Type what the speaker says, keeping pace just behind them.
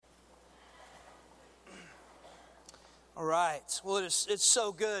All right. Well, it's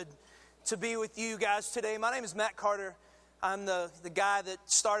so good to be with you guys today. My name is Matt Carter. I'm the guy that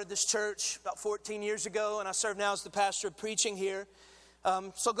started this church about 14 years ago, and I serve now as the pastor of preaching here.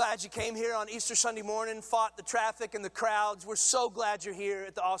 So glad you came here on Easter Sunday morning, fought the traffic and the crowds. We're so glad you're here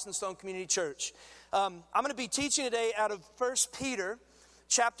at the Austin Stone Community Church. I'm going to be teaching today out of 1 Peter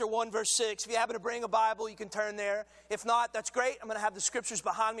chapter 1, verse 6. If you happen to bring a Bible, you can turn there. If not, that's great. I'm going to have the scriptures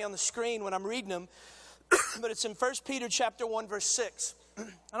behind me on the screen when I'm reading them. But it's in 1 Peter chapter 1, verse 6.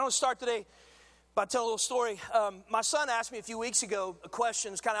 I want to start today by telling a little story. My son asked me a few weeks ago a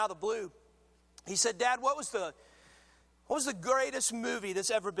question, it's kind of out of the blue. He said, "Dad, what was the greatest movie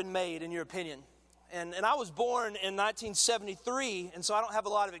that's ever been made, in your opinion?" And I was born in 1973, and so I don't have a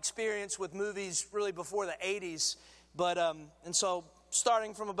lot of experience with movies really before the 80s. But, and so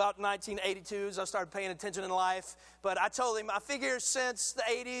starting from about 1982, as I started paying attention in life. But I told him, I figure since the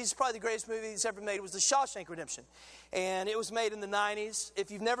 80s, probably the greatest movie that's ever made was The Shawshank Redemption. And it was made in the 90s.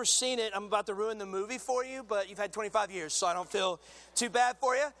 If you've never seen it, I'm about to ruin the movie for you, but you've had 25 years, so I don't feel too bad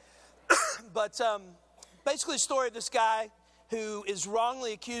for you. But basically the story of this guy who is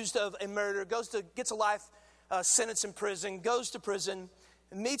wrongly accused of a murder, gets a life sentence in prison, goes to prison,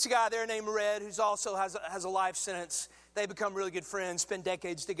 and meets a guy there named Red, who's also has a life sentence. They become really good friends, spend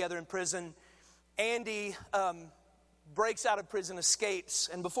decades together in prison. Andy breaks out of prison, escapes,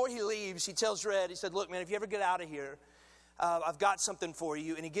 and before he leaves, he tells Red, he said, "Look, man, if you ever get out of here, I've got something for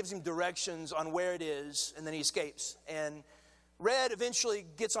you." And he gives him directions on where it is, and then he escapes. And Red eventually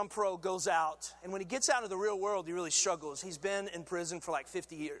gets on parole, goes out, and when he gets out into the real world, he really struggles. He's been in prison for like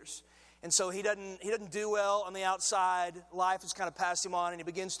 50 years. And so he doesn't do well on the outside. Life has kind of passed him on, and he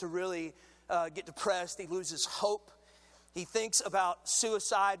begins to really get depressed. He loses hope. He thinks about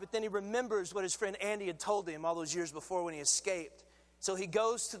suicide, but then he remembers what his friend Andy had told him all those years before when he escaped. So he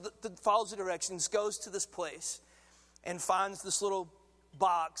goes follows the directions, goes to this place, and finds this little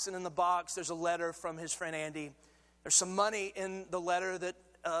box. And in the box, there's a letter from his friend Andy. There's some money in the letter that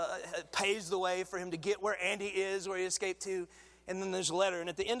pays the way for him to get where Andy is, where he escaped to. And then there's a letter. And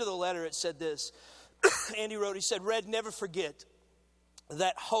at the end of the letter, it said this. Andy wrote, he said, "Red, never forget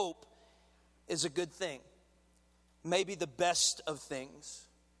that hope is a good thing. Maybe the best of things,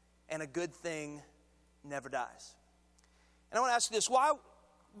 and a good thing never dies." And I want to ask you this, why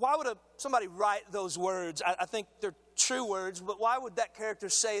would somebody write those words? I think they're true words, but why would that character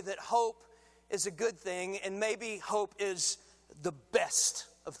say that hope is a good thing, and maybe hope is the best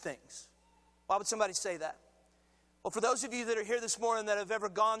of things? Why would somebody say that? Well, for those of you that are here this morning that have ever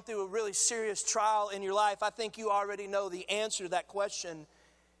gone through a really serious trial in your life, I think you already know the answer to that question.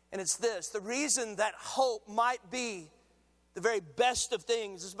 And it's this: the reason that hope might be the very best of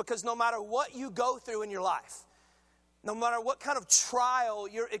things is because no matter what you go through in your life, no matter what kind of trial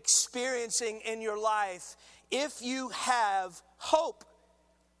you're experiencing in your life, if you have hope,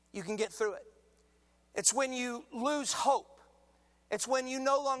 you can get through it. It's when you lose hope, it's when you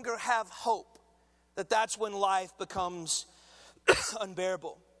no longer have hope, that's when life becomes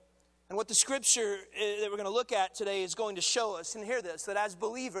unbearable. And what the scripture that we're going to look at today is going to show us, and hear this, that as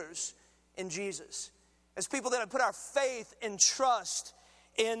believers in Jesus, as people that have put our faith and trust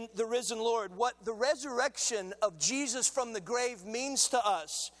in the risen Lord, what the resurrection of Jesus from the grave means to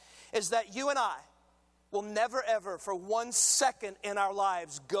us is that you and I will never ever for 1 second in our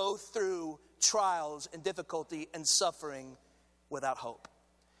lives go through trials and difficulty and suffering without hope.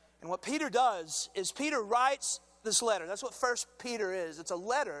 And what Peter does is Peter writes this letter. That's what 1 Peter is. It's a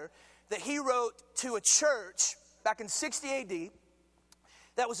letter that he wrote to a church back in 60 AD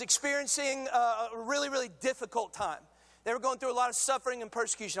that was experiencing a really, really difficult time. They were going through a lot of suffering and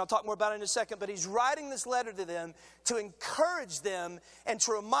persecution. I'll talk more about it in a second. But he's writing this letter to them to encourage them and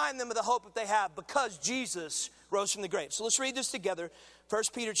to remind them of the hope that they have because Jesus rose from the grave. So let's read this together. 1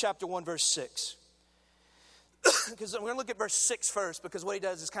 Peter chapter 1, verse 6. Because we're going to look at verse 6 first, because what he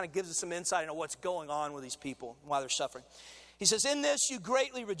does is kind of gives us some insight into what's going on with these people and why they're suffering. He says, "In this you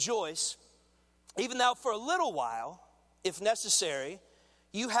greatly rejoice, even though for a little while, if necessary,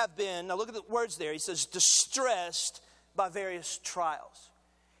 you have been," now look at the words there, he says, "distressed by various trials."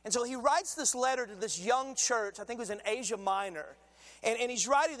 And so he writes this letter to this young church, I think it was in Asia Minor. And he's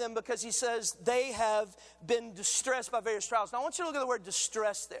writing them because he says they have been distressed by various trials. Now I want you to look at the word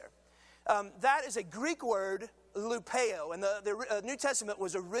distress there. That is a Greek word, lupeo, and the New Testament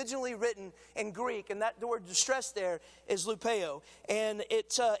was originally written in Greek, and the word distress there is lupeo, and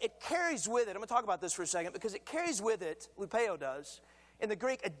it carries with it, I'm going to talk about this for a second, because it carries with it, lupeo does, in the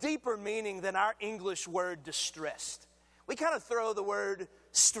Greek, a deeper meaning than our English word distressed. We kind of throw the word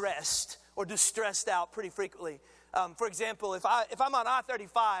stressed or distressed out pretty frequently. For example, if I'm on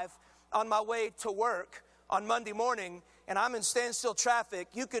I-35 on my way to work on Monday morning, and I'm in standstill traffic,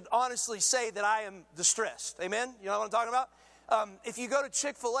 you could honestly say that I am distressed. Amen? You know what I'm talking about? If you go to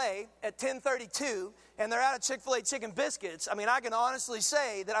Chick-fil-A at 10:32 and they're out of Chick-fil-A chicken biscuits, I mean, I can honestly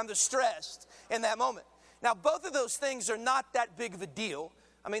say that I'm distressed in that moment. Now, both of those things are not that big of a deal.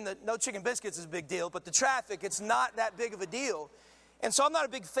 I mean, the no chicken biscuits is a big deal, but the traffic, it's not that big of a deal. And so I'm not a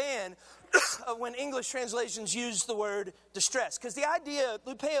big fan of when English translations use the word distress, because the idea,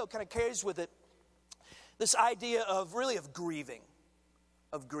 lupeo kind of carries with it this idea of really of grieving,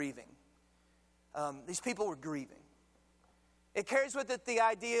 these people were grieving. It carries with it the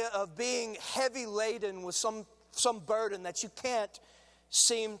idea of being heavy laden with some burden that you can't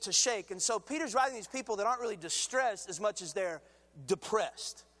seem to shake. And so Peter's writing these people that aren't really distressed as much as they're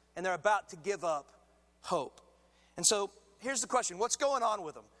depressed, and they're about to give up hope. And so here's the question: what's going on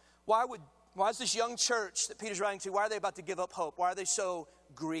with them? Why is this young church that Peter's writing to, why are they about to give up hope? Why are they so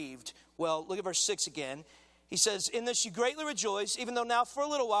grieved? Well, look at verse 6 again. He says, "In this you greatly rejoice, even though now for a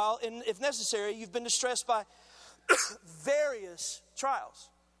little while, and if necessary, you've been distressed by various trials."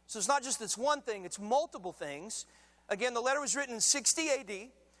 So it's not just this one thing, it's multiple things. Again, the letter was written in 60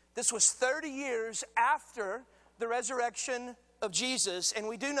 AD. This was 30 years after the resurrection of Jesus. And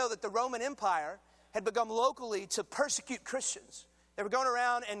we do know that the Roman Empire had begun locally to persecute Christians. They were going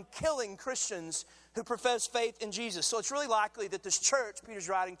around and killing Christians who profess faith in Jesus. So it's really likely that this church Peter's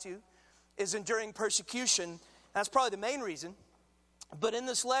writing to is enduring persecution. That's probably the main reason. But in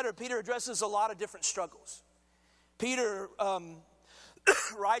this letter, Peter addresses a lot of different struggles. Peter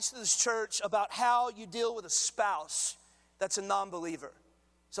writes to this church about how you deal with a spouse that's a non-believer.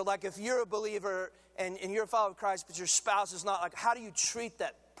 So like if you're a believer and you're a follower of Christ, but your spouse is not, like how do you treat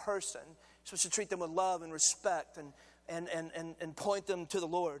that person? You're supposed to treat them with love and respect and point them to the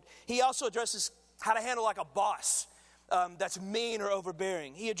Lord. He also addresses how to handle like a boss that's mean or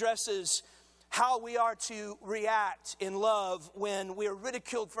overbearing. He addresses how we are to react in love when we are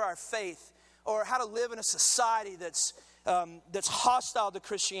ridiculed for our faith, or how to live in a society that's hostile to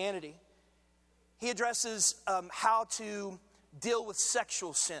Christianity. He addresses how to deal with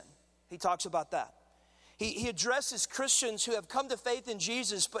sexual sin. He talks about that. He addresses Christians who have come to faith in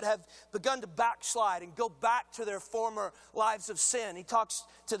Jesus but have begun to backslide and go back to their former lives of sin. He talks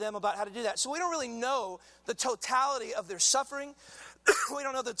to them about how to do that. So we don't really know the totality of their suffering. We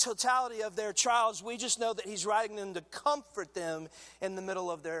don't know the totality of their trials. We just know that he's writing them to comfort them in the middle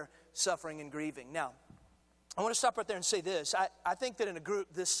of their suffering and grieving. Now, I want to stop right there and say this. I think that in a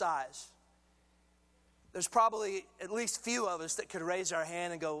group this size, there's probably at least few of us that could raise our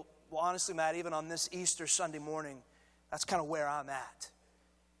hand and go, well, honestly, Matt, even on this Easter Sunday morning, that's kind of where I'm at.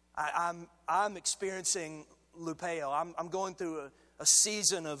 I'm experiencing lupeo. I'm going through a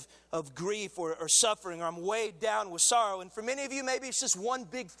season of grief or suffering, or I'm weighed down with sorrow. And for many of you, maybe it's just one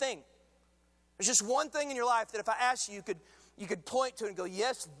big thing. There's just one thing in your life that if I asked you, you could point to and go,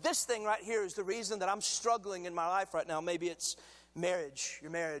 yes, this thing right here is the reason that I'm struggling in my life right now. Maybe it's marriage,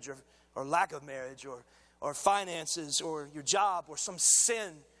 your marriage, or lack of marriage, or finances, or your job, or some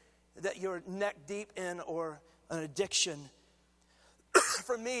sin that you're neck deep in, or an addiction.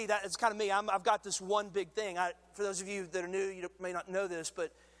 For me, that is kind of me. I've got this one big thing. For those of you that are new, you may not know this,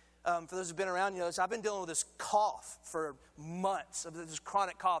 but for those who've been around, you know this. I've been dealing with this cough for months, this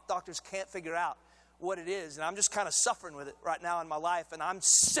chronic cough. Doctors can't figure out what it is, and I'm just kind of suffering with it right now in my life, and I'm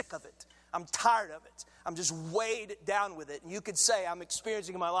sick of it. I'm tired of it. I'm just weighed down with it. And you could say I'm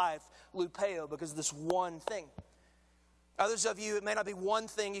experiencing in my life lupeo because of this one thing. Others of you, it may not be one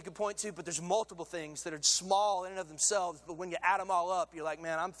thing you can point to, but there's multiple things that are small in and of themselves. But when you add them all up, you're like,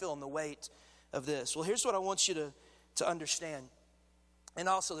 man, I'm feeling the weight of this. Well, here's what I want you to understand. And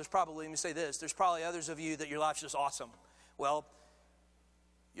also, let me say this. There's probably others of you that your life's just awesome. Well,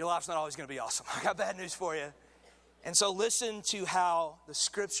 your life's not always going to be awesome. I got bad news for you. And so listen to how the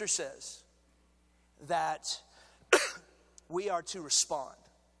scripture says that we are to respond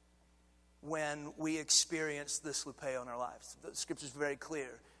when we experience this lupeo in our lives. The scripture is very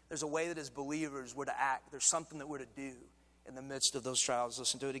clear. There's a way that as believers we're to act. There's something that we're to do in the midst of those trials.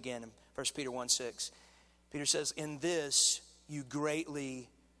 Listen to it again in 1 Peter 1:6. Peter says, in this you greatly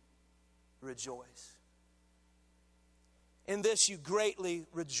rejoice. In this you greatly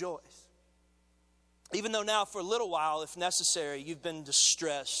rejoice. Even though now for a little while, if necessary, you've been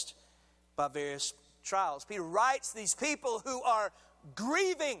distressed by various trials. Peter writes these people who are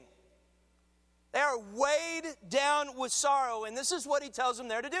grieving. They are weighed down with sorrow, and this is what he tells them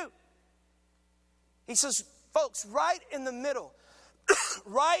they're to do. He says, folks, right in the middle,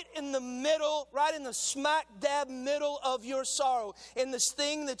 right in the smack dab middle of your sorrow, in this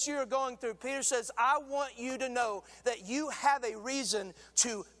thing that you're going through, Peter says, I want you to know that you have a reason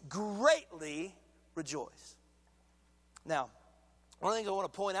to greatly rejoice. Now, one of the things I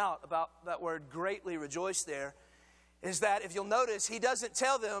want to point out about that word greatly rejoice there is that if you'll notice, he doesn't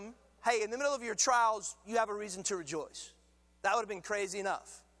tell them, hey, in the middle of your trials, you have a reason to rejoice. That would have been crazy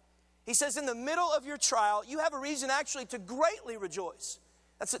enough. He says in the middle of your trial, you have a reason actually to greatly rejoice.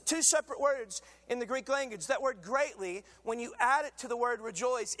 That's two separate words in the Greek language. That word greatly, when you add it to the word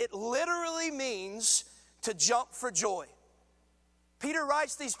rejoice, it literally means to jump for joy. Peter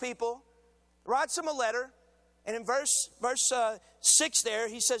writes these people, writes them a letter, and in verse 6 there,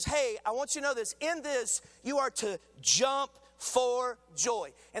 he says, hey, I want you to know this. In this, you are to jump for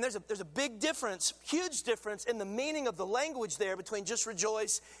joy. And there's a big difference, huge difference in the meaning of the language there between just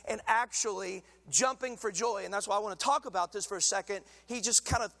rejoice and actually jumping for joy. And that's why I want to talk about this for a second. He just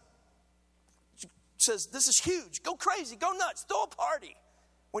kind of says, this is huge. Go crazy, go nuts, throw a party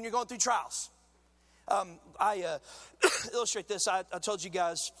when you're going through trials. I illustrate this. I told you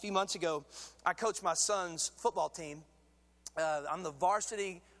guys a few months ago, I coached my son's football team. I'm the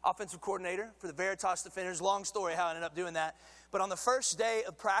varsity offensive coordinator for the Veritas Defenders. Long story how I ended up doing that. But on the first day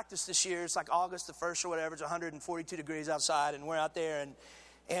of practice this year, it's like August the 1st or whatever, it's 142 degrees outside, and we're out there,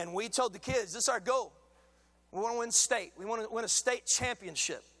 and we told the kids, this is our goal. We want to win state. We want to win a state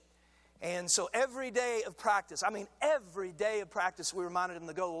championship. And so every day of practice, we reminded them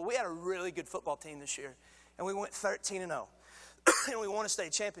to go, well, we had a really good football team this year, and we went 13-0. And we won a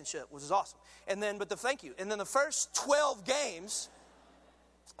state championship, which is awesome. And then the first 12 games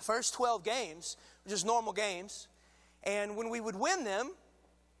were just normal games. And when we would win them,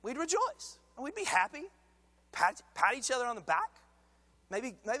 we'd rejoice. And we'd be happy, pat each other on the back,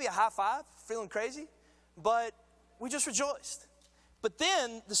 maybe a high five, feeling crazy. But we just rejoiced. But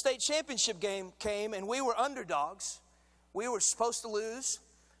then the state championship game came, and we were underdogs. We were supposed to lose.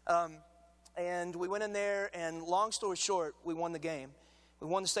 And we went in there, and long story short, we won the game. We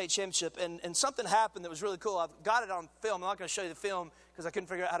won the state championship, and something happened that was really cool. I've got it on film. I'm not going to show you the film because I couldn't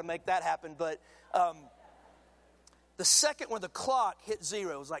figure out how to make that happen. But the second when the clock hit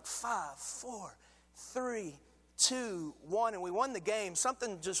 0, it was like 5, 4, 3, 2, 1, and we won the game.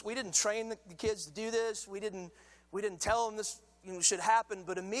 We didn't train the kids to do this. We didn't tell them this should happen.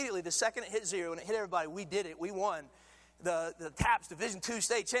 But immediately, the second it hit 0 and it hit everybody, we did it. We won the TAPS Division II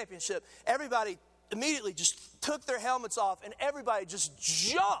state championship. Everybody immediately just took their helmets off, and everybody just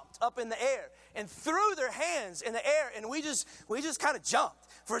jumped up in the air and threw their hands in the air, and we just kind of jumped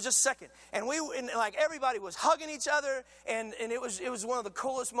for just a second. And everybody was hugging each other, and it was one of the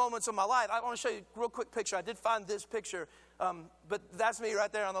coolest moments of my life. I want to show you a real quick picture. I did find this picture, but that's me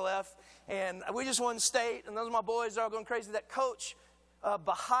right there on the left. And we just won state, and those are my boys. They're all going crazy. That coach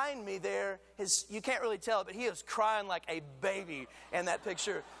behind me there, you can't really tell it, but he is crying like a baby in that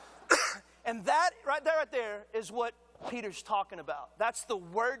picture. And that right there is what Peter's talking about. That's the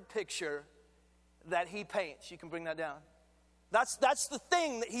word picture that he paints. You can bring that down. That's the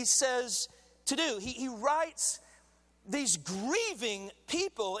thing that he says to do. He writes these grieving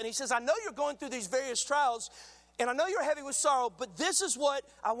people, and he says, I know you're going through these various trials, and I know you're heavy with sorrow, but this is what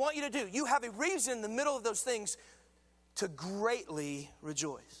I want you to do. You have a reason in the middle of those things to greatly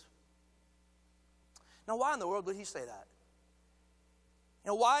rejoice. Now, why in the world would he say that?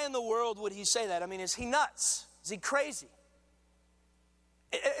 Why in the world would he say that? I mean, is he nuts? Is he crazy?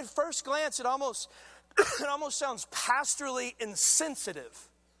 At first glance, it almost sounds pastorally insensitive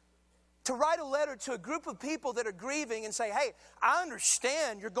to write a letter to a group of people that are grieving and say, hey, I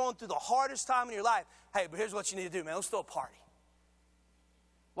understand you're going through the hardest time in your life. Hey, but here's what you need to do, man. Let's throw a party.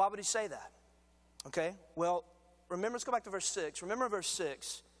 Why would he say that? Okay, well, let's go back to verse 6. Remember verse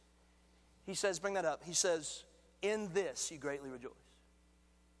 6. He says, bring that up. He says, in this you greatly rejoice.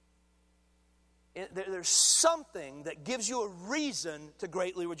 There's something that gives you a reason to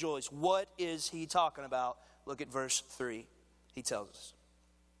greatly rejoice. What is he talking about? Look at verse 3. He tells us.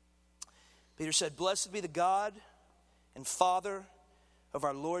 Peter said, blessed be the God and Father of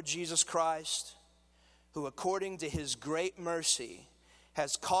our Lord Jesus Christ, who according to his great mercy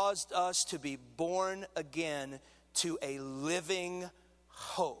has caused us to be born again to a living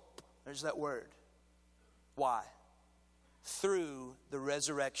hope. There's that word. Why? Through the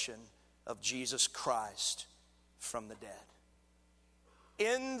resurrection of Jesus Christ from the dead.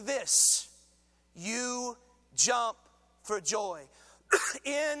 In this, you jump for joy.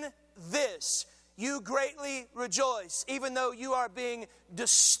 In this, you greatly rejoice, even though you are being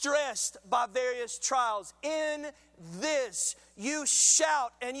distressed by various trials. In this, you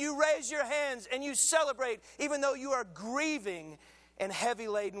shout and you raise your hands and you celebrate, even though you are grieving and heavy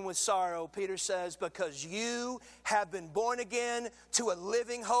laden with sorrow. Peter says, because you have been born again to a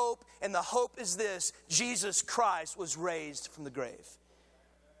living hope, and the hope is this: Jesus Christ was raised from the grave.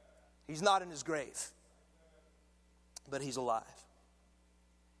 He's not in his grave. but he's alive.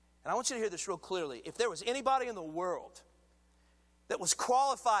 And I want you to hear this real clearly. If there was anybody in the world that was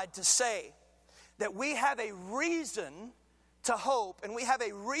qualified to say that we have a reason to hope and we have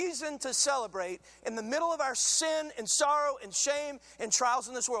a reason to celebrate in the middle of our sin and sorrow and shame and trials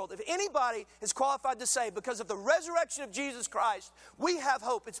in this world, if anybody is qualified to say because of the resurrection of Jesus Christ, we have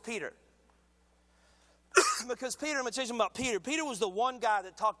hope, it's Peter. Because Peter, I'm going to tell you something about Peter. Peter was the one guy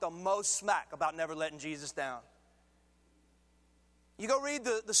that talked the most smack about never letting Jesus down. You go read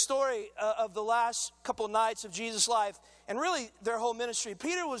the story of the last couple of nights of Jesus' life and really their whole ministry.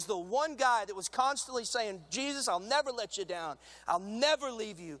 Peter was the one guy that was constantly saying, Jesus, I'll never let you down. I'll never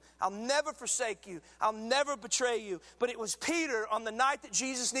leave you. I'll never forsake you. I'll never betray you. But it was Peter on the night that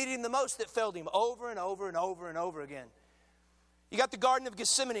Jesus needed him the most that failed him over and over and over and over again. You got the Garden of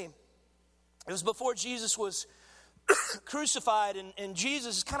Gethsemane. It was before Jesus was crucified, and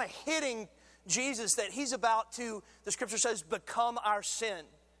Jesus is kind of hitting Jesus that he's about to, the scripture says, become our sin.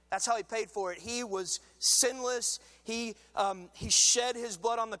 That's how he paid for it. He was sinless. He shed his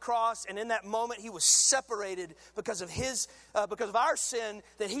blood on the cross, and in that moment he was separated because of our sin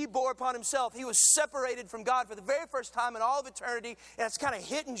that he bore upon himself. He was separated from God for the very first time in all of eternity, and it's kind of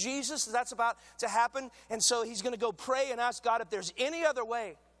hitting Jesus. That's about to happen, and so he's going to go pray and ask God if there's any other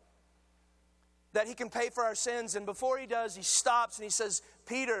way that he can pay for our sins. And before he does, he stops and he says,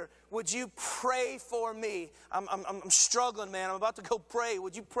 Peter, would you pray for me? I'm struggling, man. I'm about to go pray.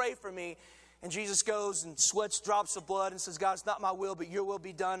 Would you pray for me? And Jesus goes and sweats drops of blood and says, God, it's not my will, but your will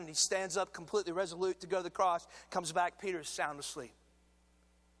be done. And he stands up completely resolute to go to the cross, comes back. Peter is sound asleep.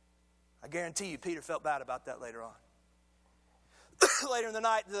 I guarantee you, Peter felt bad about that later on. Later in the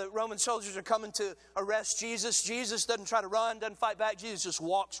night, the Roman soldiers are coming to arrest Jesus. Jesus doesn't try to run, doesn't fight back. Jesus just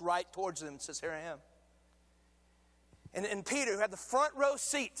walks right towards them and says, here I am. And Peter, who had the front row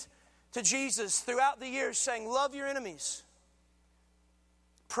seat to Jesus throughout the years, saying, love your enemies.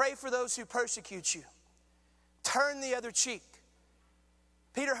 Pray for those who persecute you. Turn the other cheek.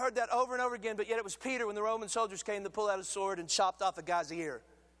 Peter heard that over and over again, but yet it was Peter when the Roman soldiers came to pull out a sword and chopped off a guy's ear.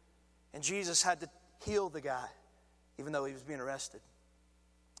 And Jesus had to heal the guy, even though he was being arrested.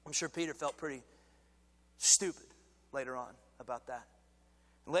 I'm sure Peter felt pretty stupid later on about that.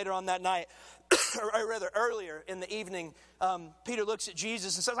 And later on that night, or rather earlier in the evening, Peter looks at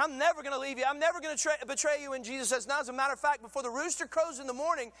Jesus and says, I'm never going to leave you. I'm never going to betray you. And Jesus says, now, as a matter of fact, before the rooster crows in the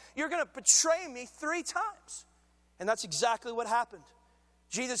morning, you're going to betray me 3 times. And that's exactly what happened.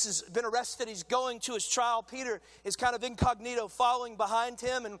 Jesus has been arrested. He's going to his trial. Peter is kind of incognito following behind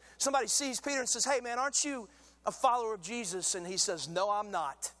him. And somebody sees Peter and says, hey, man, aren't you a follower of Jesus? And he says, no, I'm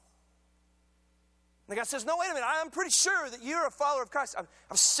not. And the guy says, no, wait a minute. I'm pretty sure that you're a follower of Christ.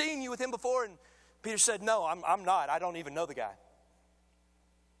 I've seen you with him before. And Peter said, no, I'm not. I don't even know the guy.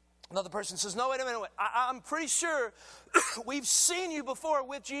 Another person says, no, wait a minute. I'm pretty sure we've seen you before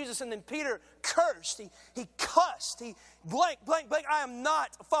with Jesus. And then Peter cursed. He cussed. He blank. I am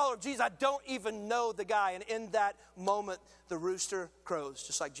not a follower of Jesus. I don't even know the guy. And in that moment, the rooster crows,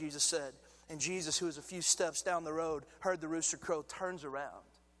 just like Jesus said. And Jesus, who was a few steps down the road, heard the rooster crow, turns around,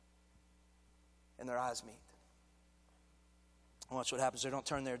 and their eyes meet. Watch what happens there. Don't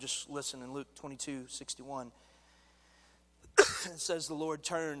turn there. Just listen in Luke 22:61. It says the Lord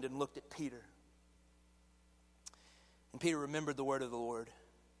turned and looked at Peter. And Peter remembered the word of the Lord,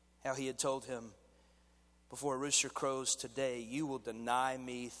 how he had told him, before a rooster crows today, you will deny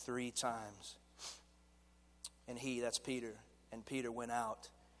me 3 times. And he, that's Peter, and Peter went out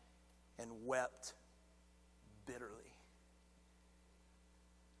and wept bitterly.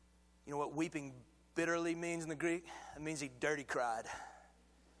 You know what weeping bitterly means in the Greek? It means he dirty cried.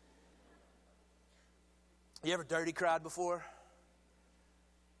 You ever dirty cried before?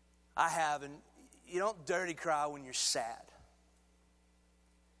 I have, and you don't dirty cry when you're sad.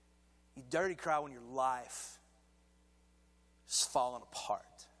 You dirty cry when your life is falling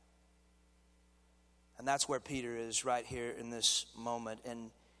apart. And that's where Peter is right here in this moment.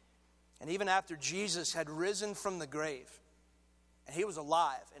 And even after Jesus had risen from the grave, and he was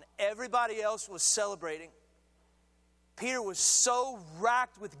alive, and everybody else was celebrating, Peter was so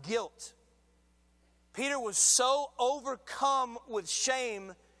racked with guilt. Peter was so overcome with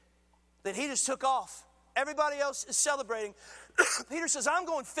shame that he just took off. Everybody else is celebrating. Peter says, I'm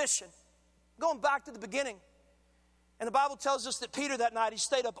going fishing. Going back to the beginning. And the Bible tells us that Peter that night, he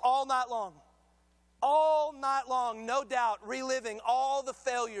stayed up all night long. All night long, no doubt, reliving all the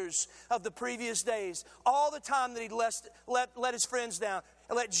failures of the previous days. All the time that he'd let his friends down.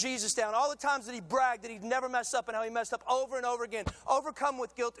 and let Jesus down. All the times that he bragged that he'd never mess up and how he messed up over and over again. Overcome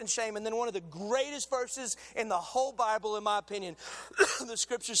with guilt and shame. And then one of the greatest verses in the whole Bible, in my opinion, the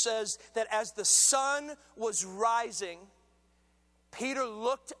scripture says that as the sun was rising, Peter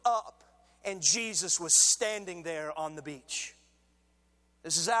looked up and Jesus was standing there on the beach.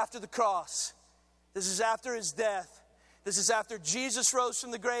 This is after the cross. This is after his death. This is after Jesus rose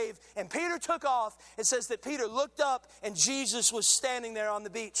from the grave and Peter took off. It says that Peter looked up and Jesus was standing there on the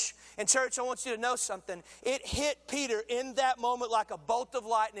beach. And church, I want you to know something. It hit Peter in that moment like a bolt of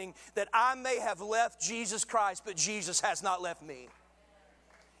lightning that I may have left Jesus Christ, but Jesus has not left me.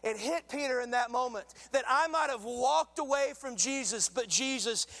 It hit Peter in that moment that I might have walked away from Jesus, but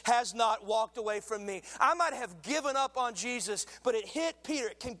Jesus has not walked away from me. I might have given up on Jesus, but it hit Peter.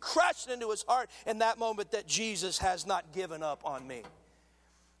 It can crash into his heart in that moment that Jesus has not given up on me.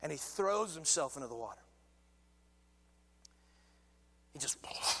 And he throws himself into the water. He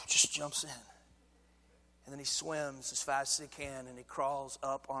just jumps in. And then he swims as fast as he can and he crawls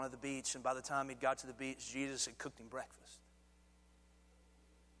up onto the beach. And by the time he got to the beach, Jesus had cooked him breakfast.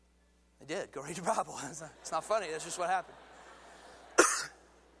 I did. Go read your Bible. It's not funny. That's just what happened.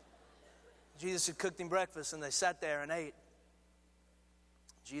 Jesus had cooked him breakfast, and they sat there and ate.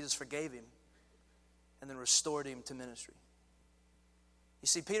 Jesus forgave him and then restored him to ministry. You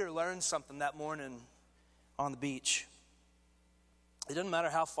see, Peter learned something that morning on the beach. It doesn't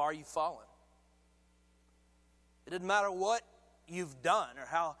matter how far you've fallen. It doesn't matter what you've done or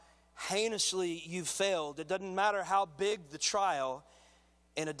how heinously you've failed. It doesn't matter how big the trial.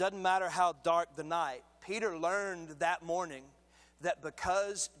 And it doesn't matter how dark the night. Peter learned that morning that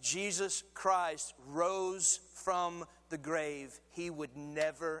because Jesus Christ rose from the grave, he would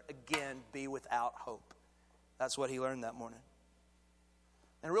never again be without hope. That's what he learned that morning.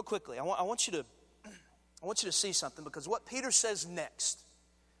 And real quickly, I want you to see something, because what Peter says next,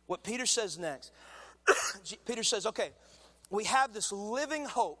 Peter says, okay, we have this living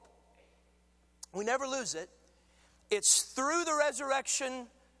hope. We never lose it. It's through the resurrection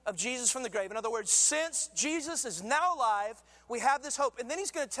of Jesus from the grave. In other words, since Jesus is now alive, we have this hope. And then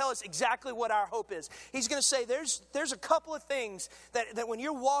he's going to tell us exactly what our hope is. He's going to say there's a couple of things that when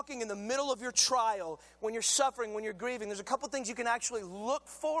you're walking in the middle of your trial, when you're suffering, when you're grieving, there's a couple of things you can actually look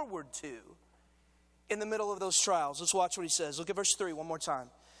forward to in the middle of those trials. Let's watch what he says. Look at verse 3 one more time.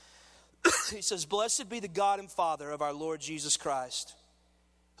 He says, "Blessed be the God and Father of our Lord Jesus Christ,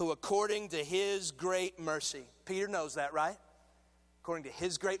 who according to his great mercy," Peter knows that, right? According to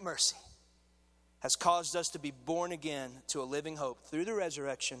his great mercy, has caused us to be born again to a living hope through the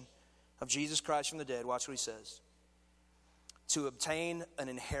resurrection of Jesus Christ from the dead. Watch what he says. To obtain an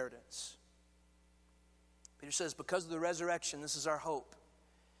inheritance. Peter says, because of the resurrection, this is our hope.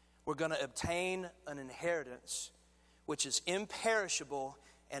 We're going to obtain an inheritance which is imperishable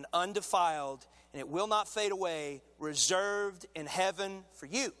and undefiled, and it will not fade away, reserved in heaven for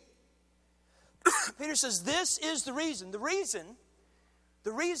you. Peter says this is the reason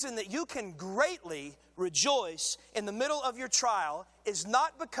that you can greatly rejoice in the middle of your trial is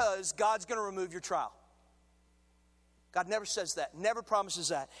not because God's going to remove your trial. God never says that, never promises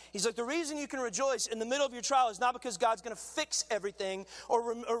that. He's like, the reason you can rejoice in the middle of your trial is not because God's going to fix everything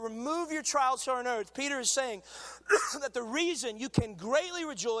or remove your trials here on earth. Peter is saying that the reason you can greatly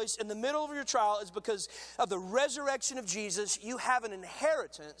rejoice in the middle of your trial is because of the resurrection of Jesus. You have an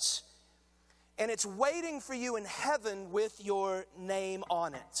inheritance, and it's waiting for you in heaven with your name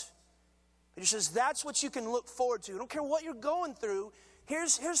on it. Peter says that's what you can look forward to. I don't care what you're going through.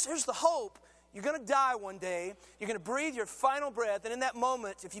 Here's the hope. You're going to die one day. You're going to breathe your final breath. And in that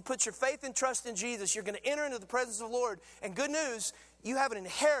moment, if you put your faith and trust in Jesus, you're going to enter into the presence of the Lord. And good news, you have an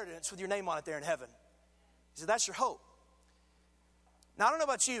inheritance with your name on it there in heaven. He said, that's your hope. Now, I don't know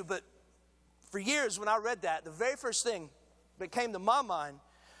about you, but for years when I read that, the very first thing that came to my mind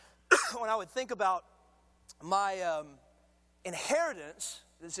when I would think about my inheritance,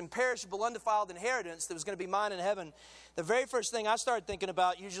 this imperishable, undefiled inheritance that was going to be mine in heaven, the very first thing I started thinking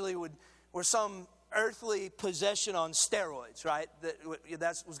about usually were some earthly possession on steroids, right?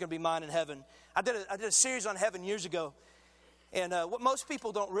 That was going to be mine in heaven. I did a series on heaven years ago, and what most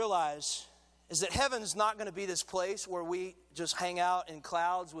people don't realize is that heaven's not going to be this place where we just hang out in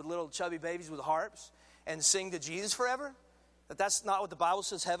clouds with little chubby babies with harps and sing to Jesus forever. That's not what the Bible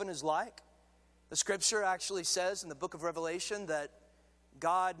says heaven is like. The scripture actually says in the book of Revelation that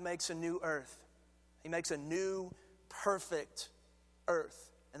God makes a new earth. He makes a new, perfect earth.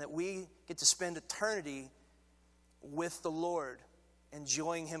 And that we get to spend eternity with the Lord,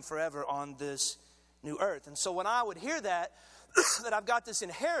 enjoying Him forever on this new earth. And so when I would hear that I've got this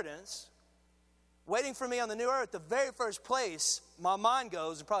inheritance, waiting for me on the new earth, the very first place my mind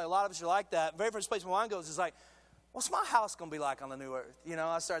goes, and probably a lot of us are like that, the very first place my mind goes is like, what's my house going to be like on the new earth? You know,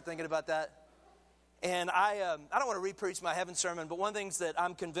 I start thinking about that. And I don't want to re-preach my heaven sermon, but one of the things that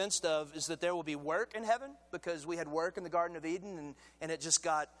I'm convinced of is that there will be work in heaven, because we had work in the Garden of Eden, and it just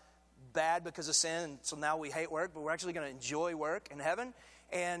got bad because of sin, and so now we hate work, but we're actually going to enjoy work in heaven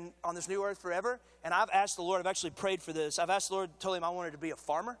and on this new earth forever. And I've asked the Lord, I've actually prayed for this. I've asked the Lord, told him I wanted to be a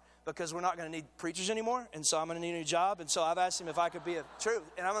farmer, because we're not going to need preachers anymore, and so I'm going to need a new job. And so I've asked him if I could be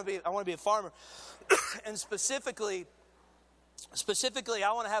I want to be a farmer. And specifically,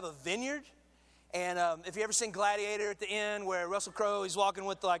 I want to have a vineyard. And if you ever seen Gladiator at the end, where Russell Crowe, he's walking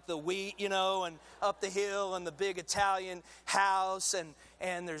with like the wheat, you know, and up the hill, and the big Italian house,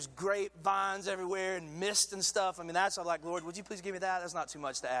 and there's grapevines everywhere and mist and stuff. I mean, I'm like, Lord, would you please give me that? That's not too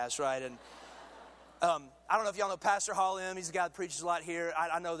much to ask, right? And I don't know if y'all know Pastor Hall M. He's a guy that preaches a lot here.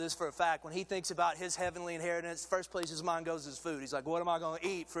 I know this for a fact. When he thinks about his heavenly inheritance, first place his mind goes is food. He's like, what am I going to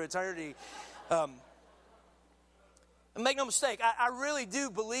eat for eternity? And make no mistake, I really do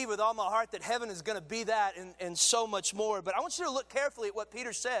believe with all my heart that heaven is going to be that and so much more. But I want you to look carefully at what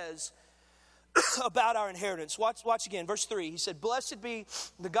Peter says about our inheritance. Watch again, verse 3. He said, blessed be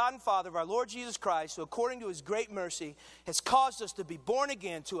the God and Father of our Lord Jesus Christ, who according to his great mercy has caused us to be born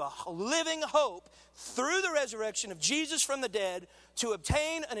again to a living hope through the resurrection of Jesus from the dead, to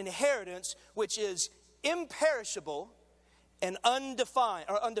obtain an inheritance which is imperishable and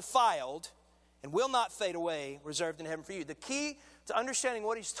undefiled, and will not fade away, reserved in heaven for you. The key to understanding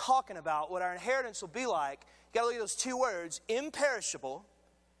what he's talking about, what our inheritance will be like, you got to look at those two words, imperishable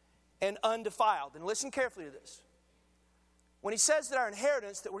and undefiled. And listen carefully to this. When he says that our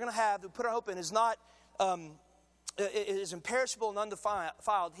inheritance that we're going to have, that we put our hope in, is not is imperishable and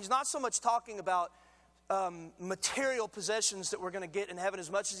undefiled, he's not so much talking about material possessions that we're going to get in heaven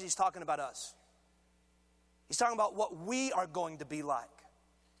as much as he's talking about us. He's talking about what we are going to be like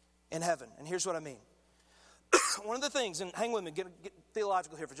in heaven. And here's what I mean. One of the things, and hang with me, get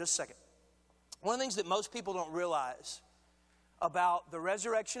theological here for just a second. One of the things that most people don't realize about the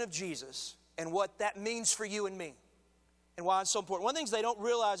resurrection of Jesus and what that means for you and me, and why it's so important. One of the things they don't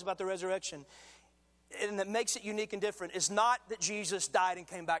realize about the resurrection, and that makes it unique and different, is not that Jesus died and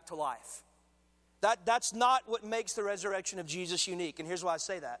came back to life. That's not what makes the resurrection of Jesus unique. And here's why I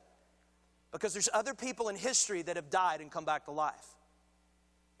say that. Because there's other people in history that have died and come back to life.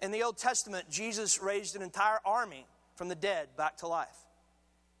 In the Old Testament, Jesus raised an entire army from the dead back to life.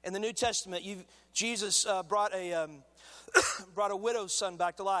 In the New Testament, Jesus brought a widow's son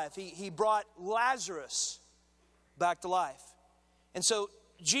back to life. He brought Lazarus back to life. And so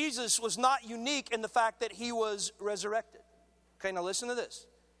Jesus was not unique in the fact that he was resurrected. Okay, now listen to this.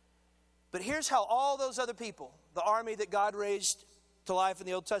 But here's how all those other people, the army that God raised to life in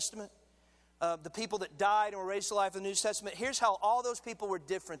the Old Testament, the people that died and were raised to life in the New Testament, here's how all those people were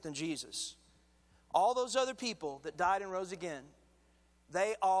different than Jesus. All those other people that died and rose again,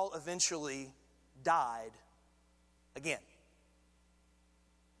 they all eventually died again.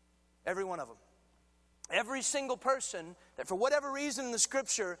 Every one of them. Every single person that for whatever reason in the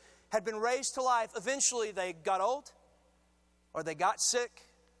scripture had been raised to life, eventually they got old or they got sick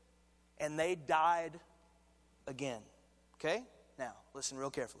and they died again. Okay? Now, listen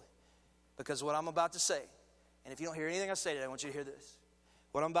real carefully. Because what I'm about to say, and if you don't hear anything I say today, I want you to hear this.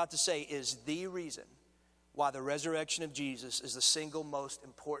 What I'm about to say is the reason why the resurrection of Jesus is the single most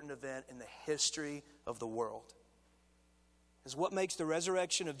important event in the history of the world. Is what makes the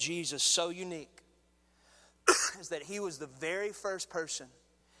resurrection of Jesus so unique is that he was the very first person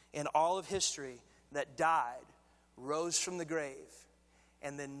in all of history that died, rose from the grave,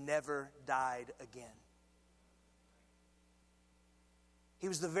 and then never died again. He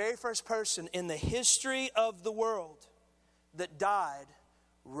was the very first person in the history of the world that died,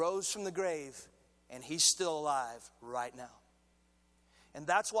 rose from the grave, and he's still alive right now. And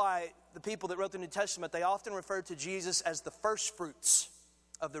that's why the people that wrote the New Testament, they often refer to Jesus as the first fruits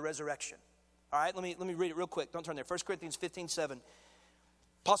of the resurrection. All right, let me read it real quick. Don't turn there. 1 Corinthians 15:7.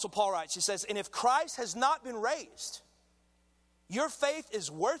 Apostle Paul writes, he says, and if Christ has not been raised, your faith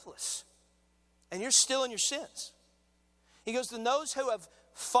is worthless, and you're still in your sins. He goes, to those who have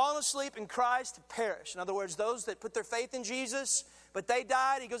fallen asleep in Christ perish. In other words, those that put their faith in Jesus, but they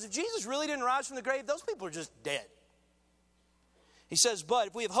died. He goes, if Jesus really didn't rise from the grave, those people are just dead. He says, but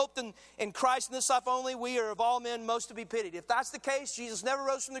if we have hoped in Christ in this life only, we are of all men most to be pitied. If that's the case, Jesus never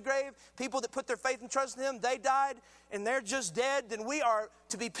rose from the grave, people that put their faith and trust in him, they died and they're just dead, then we are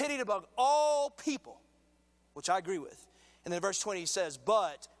to be pitied above all people, which I agree with. And then in verse 20 he says,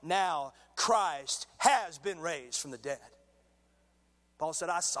 but now Christ has been raised from the dead. Paul said,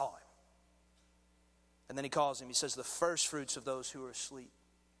 I saw him. And then he calls him, he says, the first fruits of those who are asleep.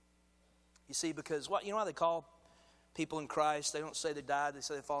 You see, because you know how they call people in Christ? They don't say they died, they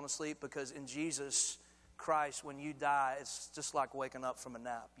say they've fallen asleep, because in Jesus Christ, when you die, it's just like waking up from a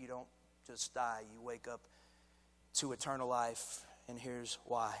nap. You don't just die, you wake up to eternal life. And here's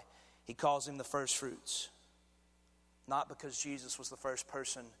why. He calls him the first fruits. Not because Jesus was the first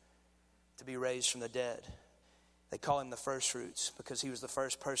person to be raised from the dead. They call him the first fruits because he was the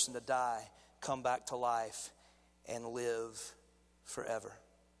first person to die, come back to life, and live forever.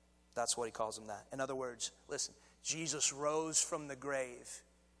 That's what he calls him that. In other words, listen, Jesus rose from the grave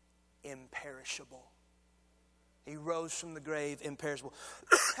imperishable. He rose from the grave imperishable.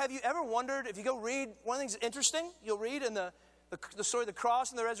 Have you ever wondered, if you go read, one of the things that's interesting, you'll read in the story of the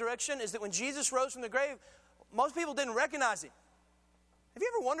cross and the resurrection, is that when Jesus rose from the grave, most people didn't recognize him. Have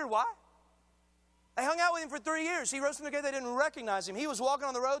you ever wondered why? They hung out with him for 3 years. He rose from the grave, they didn't recognize him. He was walking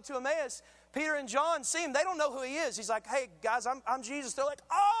on the road to Emmaus. Peter and John see him. They don't know who he is. He's like, hey, guys, I'm Jesus. They're like,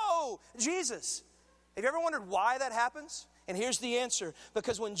 oh, Jesus. Have you ever wondered why that happens? And here's the answer.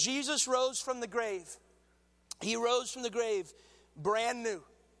 Because when Jesus rose from the grave, he rose from the grave brand new,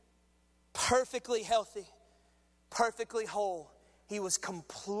 perfectly healthy, perfectly whole. He was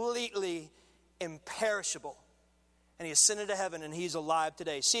completely imperishable. And he ascended to heaven, and he's alive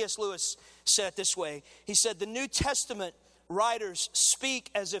today. C.S. Lewis said it this way. He said, the New Testament writers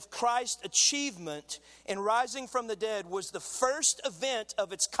speak as if Christ's achievement in rising from the dead was the first event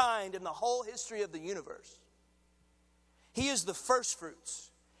of its kind in the whole history of the universe. He is the first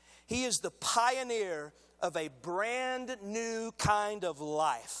fruits. He is the pioneer of a brand new kind of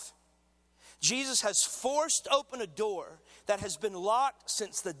life. Jesus has forced open a door that has been locked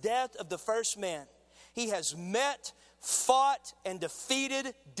since the death of the first man. He has met, fought, and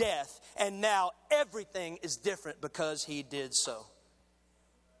defeated death, and now everything is different because he did so.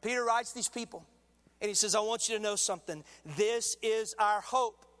 Peter writes these people, and he says, I want you to know something. This is our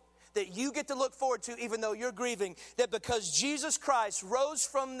hope that you get to look forward to even though you're grieving, that because Jesus Christ rose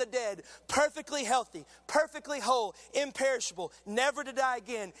from the dead, perfectly healthy, perfectly whole, imperishable, never to die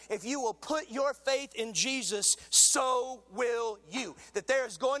again, if you will put your faith in Jesus, so will you. That there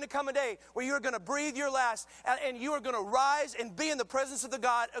is going to come a day where you're going to breathe your last and you are going to rise and be in the presence of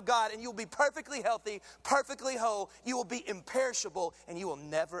God, and you'll be perfectly healthy, perfectly whole, you will be imperishable, and you will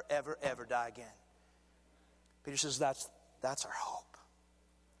never, ever, ever die again. Peter says that's our hope.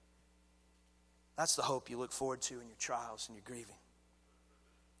 That's the hope you look forward to in your trials and your grieving.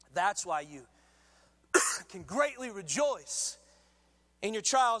 That's why you can greatly rejoice in your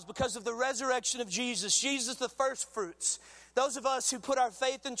trials, because of the resurrection of Jesus. Jesus, the first fruits. Those of us who put our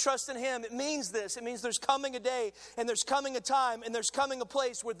faith and trust in him, it means this. It means there's coming a day, and there's coming a time, and there's coming a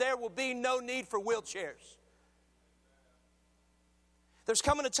place where there will be no need for wheelchairs. There's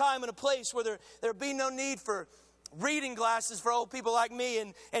coming a time and a place where there'll be no need for reading glasses for old people like me,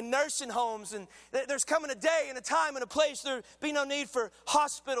 and nursing homes. And there's coming a day and a time and a place there'll be no need for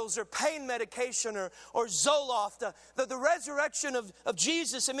hospitals or pain medication or Zoloft. The resurrection of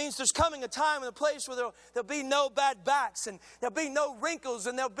Jesus, it means there's coming a time and a place where there'll be no bad backs, and there'll be no wrinkles,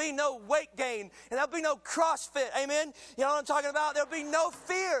 and there'll be no weight gain, and there'll be no CrossFit. Amen? You know what I'm talking about? There'll be no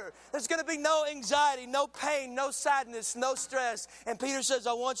fear. There's going to be no anxiety, no pain, no sadness, no stress. And Peter says,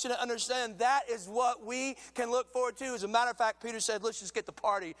 I want you to understand that is what we can look forward to. As a matter of fact, Peter said, let's just get the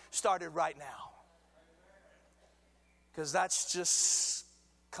party started right now. Because that's just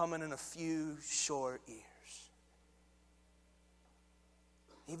coming in a few short years.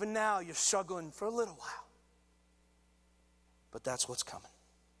 Even now, you're struggling for a little while. But that's what's coming.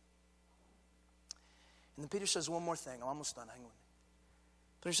 And then Peter says one more thing. I'm almost done. Hang with me.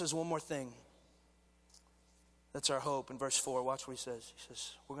 Peter says one more thing. That's our hope in verse 4. Watch what he says. He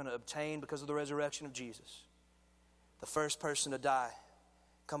says, we're going to obtain, because of the resurrection of Jesus, the first person to die,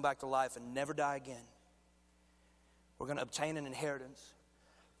 come back to life, and never die again. We're going to obtain an inheritance.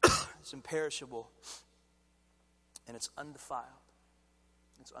 It's imperishable, and it's undefiled.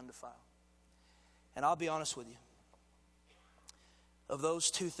 It's undefiled. And I'll be honest with you. Of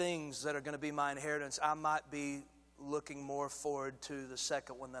those two things that are going to be my inheritance, I might be looking more forward to the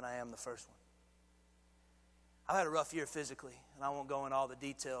second one than I am the first one. I've had a rough year physically, and I won't go into all the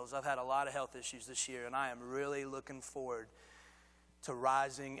details. I've had a lot of health issues this year, and I am really looking forward to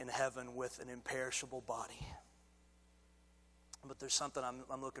rising in heaven with an imperishable body. But there's something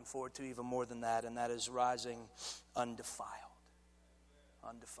I'm looking forward to even more than that, and that is rising undefiled.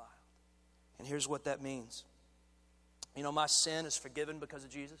 Undefiled. And here's what that means. You know, my sin is forgiven because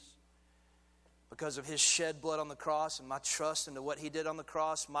of Jesus. Because of his shed blood on the cross and my trust into what he did on the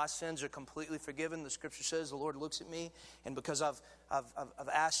cross, my sins are completely forgiven. The scripture says the Lord looks at me, and because I've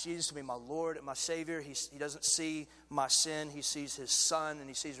asked Jesus to be my Lord and my Savior, he doesn't see my sin. He sees his Son, and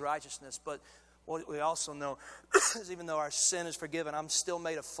he sees righteousness. But what we also know is even though our sin is forgiven, I'm still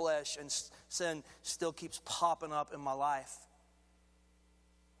made of flesh, and sin still keeps popping up in my life.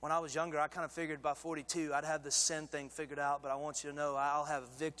 When I was younger, I kind of figured by 42 I'd have the sin thing figured out, but I want you to know I'll have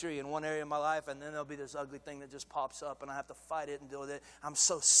victory in one area of my life, and then there'll be this ugly thing that just pops up, and I have to fight it and deal with it. I'm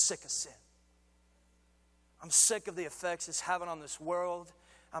so sick of sin. I'm sick of the effects it's having on this world.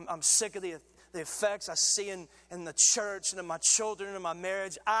 I'm sick of the effects I see in the church and in my children and in my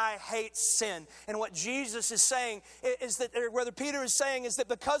marriage. I hate sin. And what Jesus is saying is that, or whether Peter is saying, is that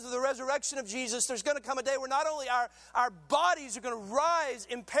because of the resurrection of Jesus, there's going to come a day where not only our bodies are going to rise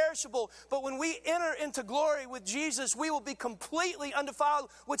imperishable, but when we enter into glory with Jesus, we will be completely undefiled,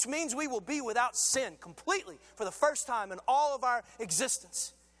 which means we will be without sin completely for the first time in all of our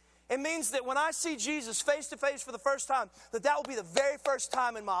existence. It means that when I see Jesus face to face for the first time, that will be the very first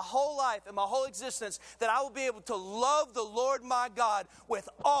time in my whole life, in my whole existence, that I will be able to love the Lord my God with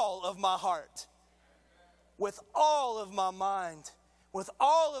all of my heart, with all of my mind, with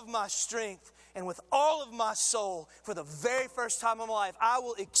all of my strength, and with all of my soul. For the very first time in my life, I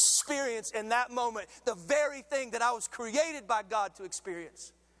will experience in that moment the very thing that I was created by God to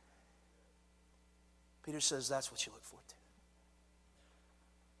experience. Peter says that's what you look forward to.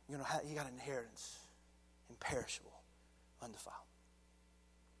 You got an inheritance, imperishable, undefiled.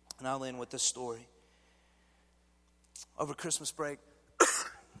 And I'll end with this story. Over Christmas break,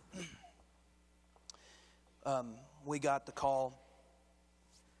 we got the call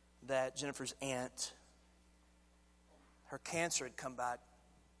that Jennifer's aunt, her cancer had come back,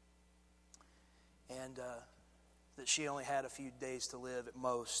 and that she only had a few days to live at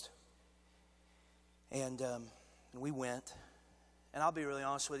most. And we went. And I'll be really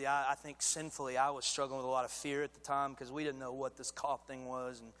honest with you, I think sinfully I was struggling with a lot of fear at the time because we didn't know what this cough thing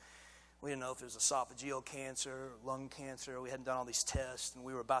was, and we didn't know if it was esophageal cancer or lung cancer. We hadn't done all these tests, and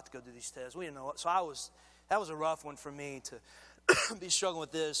we were about to go do these tests. We didn't know what. So that was a rough one for me to be struggling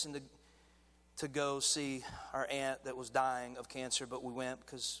with this and to go see our aunt that was dying of cancer, but we went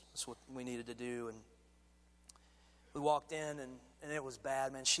because that's what we needed to do. And we walked in, and it was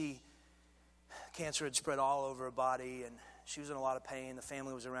bad, man. Cancer had spread all over her body, and she was in a lot of pain. The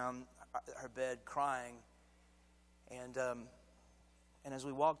family was around her bed crying. And as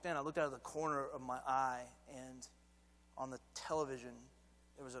we walked in, I looked out of the corner of my eye, and on the television,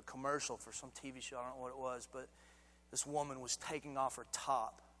 there was a commercial for some TV show. I don't know what it was, but this woman was taking off her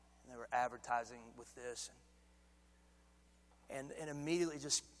top, and they were advertising with this. And immediately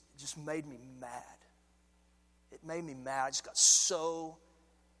just made me mad. It made me mad. I just got so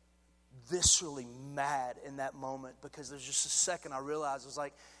viscerally mad in that moment because there's just a second I realized it was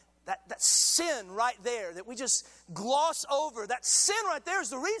like that sin right there that we just gloss over. That sin right there is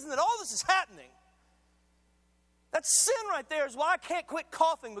the reason that all this is happening. That sin right there is why I can't quit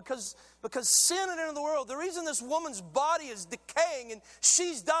coughing because sin had entered the world. The reason this woman's body is decaying and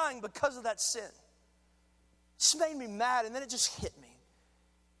she's dying because of that sin. It just made me mad, and then it just hit me.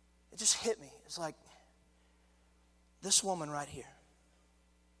 It just hit me. It's like this woman right here.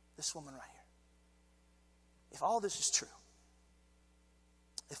 This woman right here. If all this is true,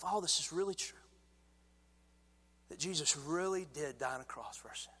 if all this is really true, that Jesus really did die on a cross for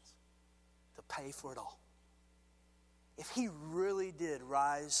our sins to pay for it all. If he really did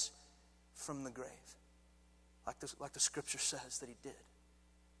rise from the grave, like the scripture says that he did,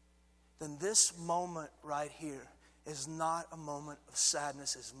 then this moment right here is not a moment of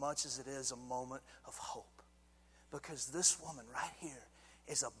sadness as much as it is a moment of hope. Because this woman right here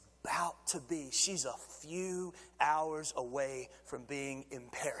is about to be, she's a few hours away from being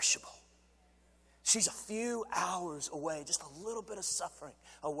imperishable. She's a few hours away, just a little bit of suffering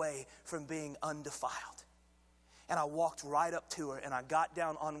away from being undefiled. And I walked right up to her, and I got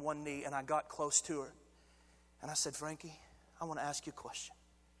down on one knee, and I got close to her. And I said, Frankie, I want to ask you a question.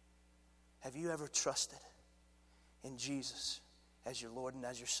 Have you ever trusted in Jesus as your Lord and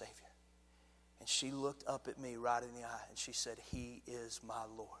as your Savior? And she looked up at me right in the eye, and she said, he is my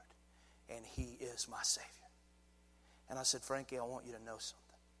Lord, and he is my Savior. And I said, Frankie, I want you to know something.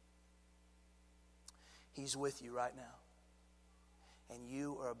 He's with you right now, and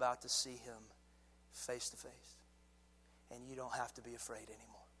you are about to see him face to face, and you don't have to be afraid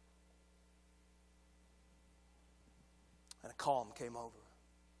anymore. And a calm came over her.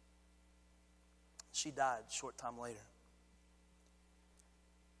 She died a short time later.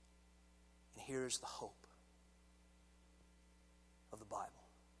 And here's the hope of the Bible.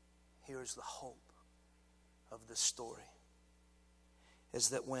 here's the hope of this story, is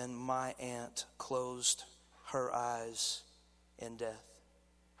that when my aunt closed her eyes in death,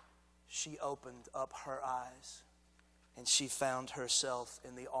 she opened up her eyes and she found herself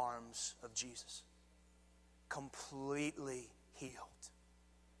in the arms of Jesus. Completely healed,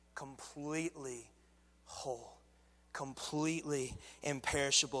 completely whole, completely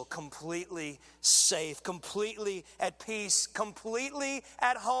imperishable, completely safe, completely at peace, completely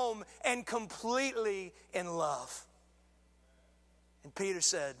at home, and completely in love. And Peter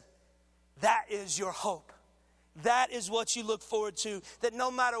said, that is your hope. That is what you look forward to. That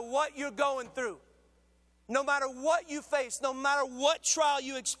no matter what you're going through, no matter what you face, no matter what trial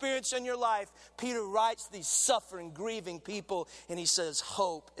you experience in your life, Peter writes these suffering, grieving people, and he says,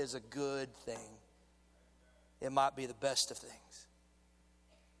 hope is a good thing. It might be the best of things.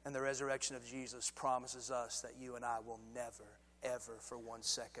 And the resurrection of Jesus promises us that you and I will never, ever for 1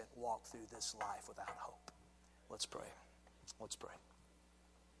 second walk through this life without hope. Let's pray. Let's pray.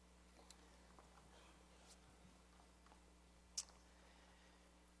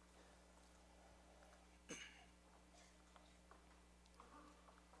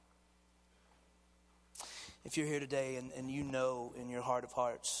 If you're here today and you know in your heart of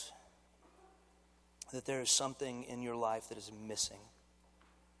hearts that there is something in your life that is missing,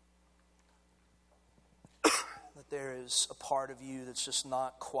 that there is a part of you that's just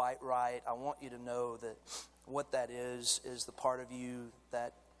not quite right, I want you to know that what that is the part of you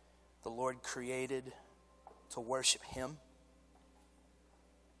that the Lord created to worship Him.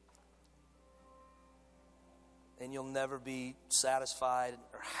 And you'll never be satisfied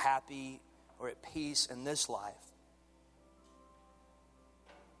or happy or at peace in this life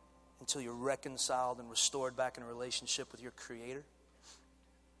until you're reconciled and restored back in a relationship with your Creator.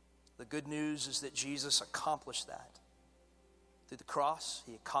 The good news is that Jesus accomplished that through the cross.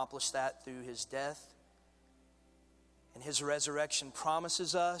 He accomplished that through His death. And His resurrection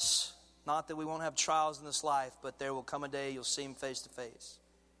promises us, not that we won't have trials in this life, but there will come a day you'll see Him face to face.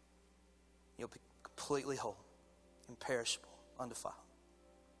 You'll be completely whole, imperishable, undefiled.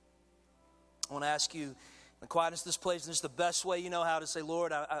 I want to ask you, in the quietness of this place, and this is the best way you know how, to say,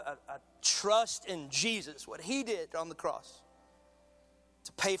 Lord, I trust in Jesus, what He did on the cross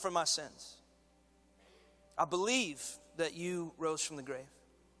to pay for my sins. I believe that You rose from the grave.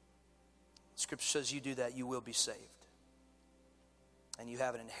 Scripture says you do that, you will be saved. And you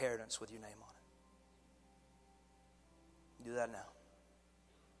have an inheritance with your name on it. Do that now.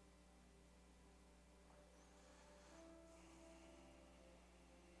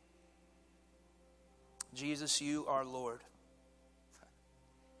 Jesus, You are Lord.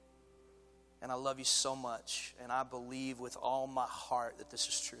 And I love You so much. And I believe with all my heart that this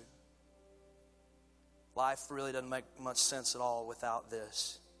is true. Life really doesn't make much sense at all without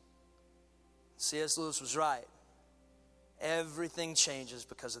this. C.S. Lewis was right. Everything changes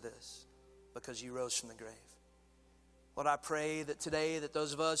because of this. Because You rose from the grave. Lord, I pray that today that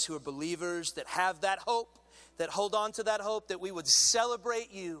those of us who are believers, that have that hope, that hold on to that hope, that we would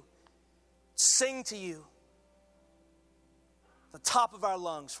celebrate You, sing to You the top of our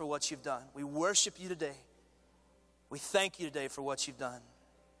lungs for what You've done. We worship You today. We thank You today for what You've done.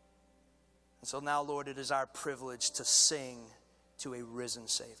 And so now, Lord, it is our privilege to sing to a risen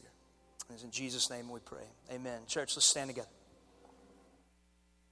Savior. And it's in Jesus' name we pray. Amen. Church, let's stand together.